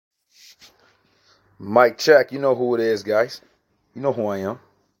Mic check. You know who it is, guys. You know who I am.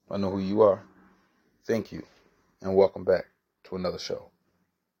 I know who you are. Thank you. And welcome back to another show.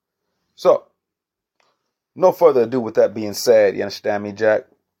 So, no further ado with that being said, you understand me, Jack?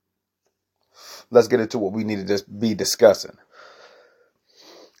 Let's get into what we need to be discussing.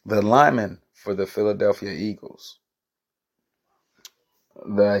 The lineman for the Philadelphia Eagles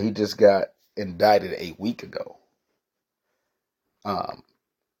that he just got indicted a week ago.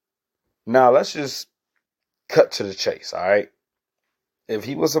 Now, let's just cut to the chase, all right? If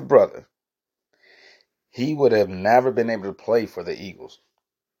he was a brother, he would have never been able to play for the Eagles.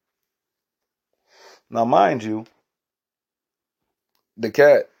 Now, mind you, the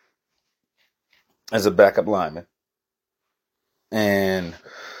cat is a backup lineman. And,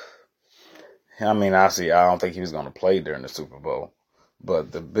 I mean, I don't think he was going to play during the Super Bowl.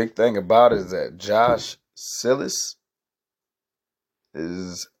 But the big thing about it is that Josh Sills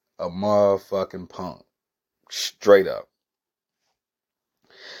is a motherfucking punk. Straight up.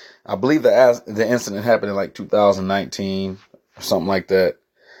 I believe the incident happened in like 2019 or something like that.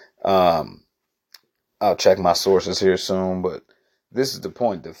 I'll check my sources here soon, but this is the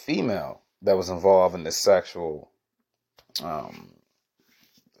point. The female that was involved in the sexual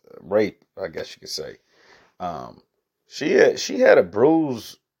rape, I guess you could say, she had a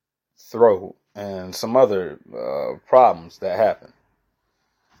bruised throat and some other problems that happened.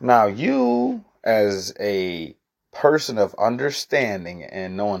 Now, you as a person of understanding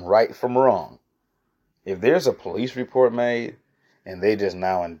and knowing right from wrong, if there's a police report made and they just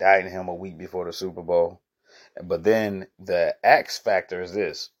now indicting him a week before the Super Bowl, but then the X factor is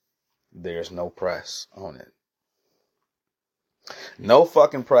this: there's no press on it. No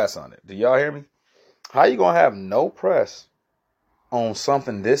fucking press on it. Do y'all hear me? How you gonna have no press on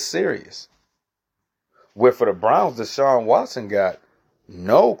something this serious? Where for the Browns, Deshaun Watson got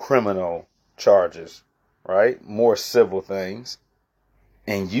no criminal charges, right? More civil things.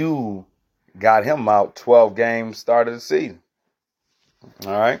 And you got him out 12 games start of the season.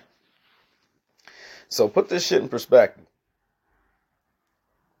 All right? So put this shit in perspective.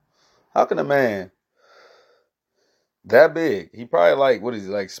 How can a man that big, he probably like, what is he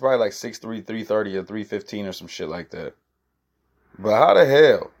like? He's probably like 6'3", 330 or 315 or some shit like that. But how the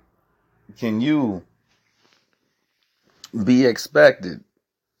hell can you be expected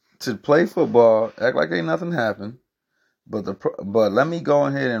to play football, act like ain't nothing happened, but let me go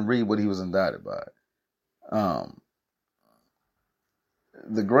ahead and read what he was indicted by.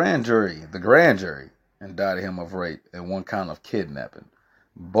 The grand jury indicted him of rape and one count of kidnapping,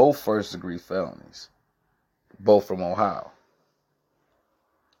 both first-degree felonies, both from Ohio.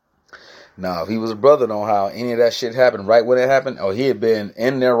 Now, if he was a brother in Ohio, any of that shit happened right when it happened, or he had been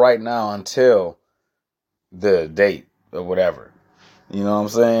in there right now until the date or whatever. You know what I'm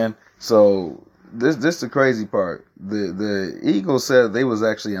saying? So this is the crazy part. The Eagles said they was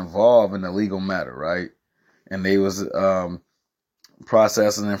actually involved in a legal matter, right? And they was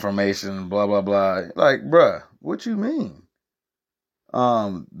processing information, blah blah blah. Like, bruh, what you mean?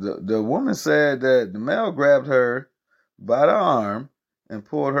 The woman said that the male grabbed her by the arm and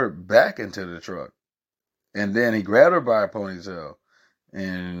pulled her back into the truck, and then he grabbed her by her ponytail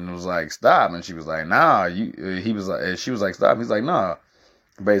and was like, "Stop!" And she was like, "Nah." He was like, and she was like, "Stop." He's like, "Nah,"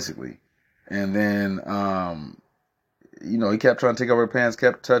 basically. And then, he kept trying to take off her pants,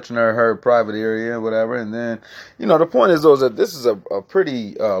 kept touching her private area, whatever. And then, the point is, though, is that this is a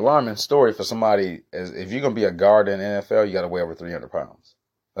pretty alarming story for somebody. If you're going to be a guard in the NFL, you got to weigh over 300 pounds.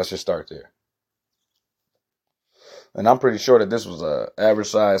 Let's just start there. And I'm pretty sure that this was an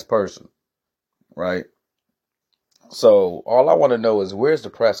average-sized person, right? So all I want to know is, where's the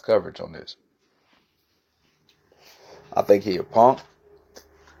press coverage on this? I think he a punk.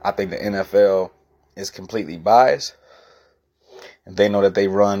 I think the NFL is completely biased. And they know that they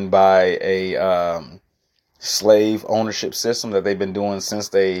run by a slave ownership system that they've been doing since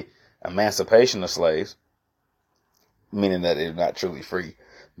the emancipation of slaves, meaning that they're not truly free,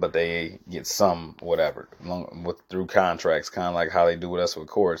 but they get some whatever through contracts, kind of like how they do with us with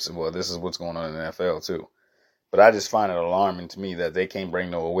courts. Well, this is what's going on in the NFL too. But I just find it alarming to me that they can't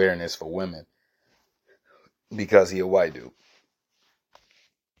bring no awareness for women because he a white dude.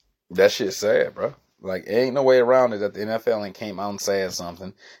 That shit's sad, bro. Like, ain't no way around it that the NFL ain't came out and said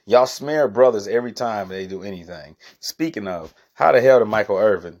something. Y'all smear brothers every time they do anything. Speaking of, how the hell did Michael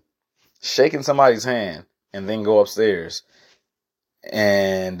Irvin shaking somebody's hand and then go upstairs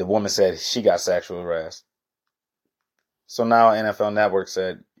and the woman said she got sexual harassed? So now NFL Network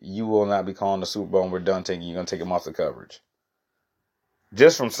said, you will not be calling the Super Bowl and we're done taking, you're going to take him off the coverage.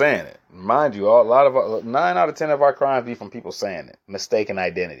 Just from saying it. Mind you, a lot of 9 out of 10 of our crimes be from people saying it. Mistaken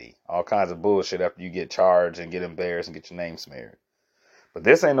identity. All kinds of bullshit after you get charged and get embarrassed and get your name smeared. But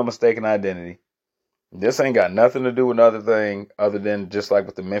this ain't no mistaken identity. This ain't got nothing to do with another thing other than just like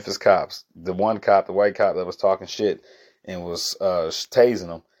with the Memphis cops. The one cop, the white cop that was talking shit and was tasing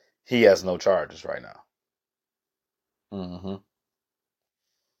them, he has no charges right now. Mm-hmm.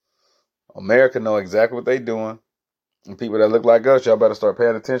 America know exactly what they doing. And people that look like us, y'all better start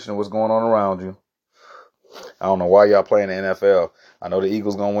paying attention to what's going on around you. I don't know why y'all playing the NFL. I know the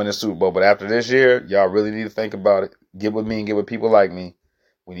Eagles gonna win the Super Bowl, but after this year, y'all really need to think about it. Get with me and get with people like me.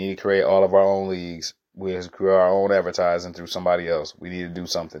 We need to create all of our own leagues. We have to create our own advertising through somebody else. We need to do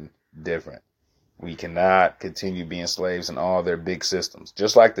something different. We cannot continue being slaves in all their big systems.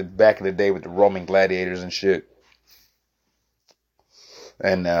 Just like the back in the day with the Roman gladiators and shit.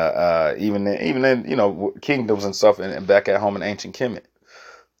 And even in kingdoms and stuff, and back at home in ancient Kemet,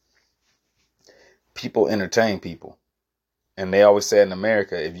 people entertain people. And they always said in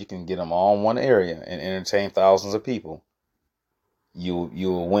America, if you can get them all in one area and entertain thousands of people,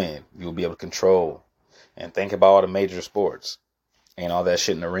 you'll win. You'll be able to control. And think about all the major sports. Ain't all that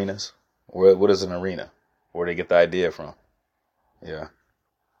shit in arenas? What is an arena? Where they get the idea from? Yeah.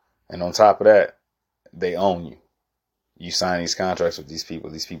 And on top of that, they own you. You sign these contracts with these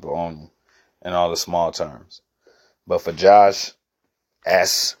people own you. In all the small terms. But for Josh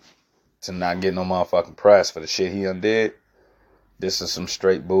S to not get no motherfucking press for the shit he undid, this is some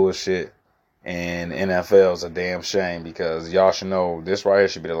straight bullshit. And NFL's a damn shame because y'all should know this right here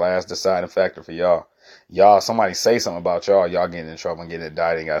should be the last deciding factor for y'all. Y'all, somebody say something about y'all getting in trouble and getting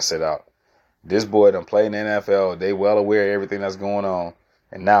indicted and got sit out. This boy done played in the NFL. They well aware of everything that's going on.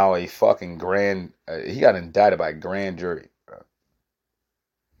 And now a fucking he got indicted by a grand jury. Bro.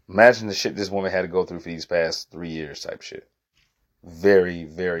 Imagine the shit this woman had to go through for these past 3 years type shit. Very,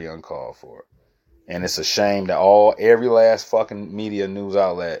 very uncalled for. And it's a shame that every last fucking media news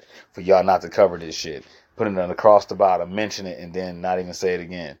outlet for y'all not to cover this shit. Putting it across the bottom, mention it, and then not even say it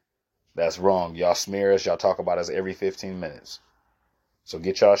again. That's wrong. Y'all smear us. Y'all talk about us every 15 minutes. So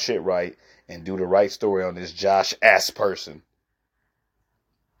get y'all shit right and do the right story on this Josh S person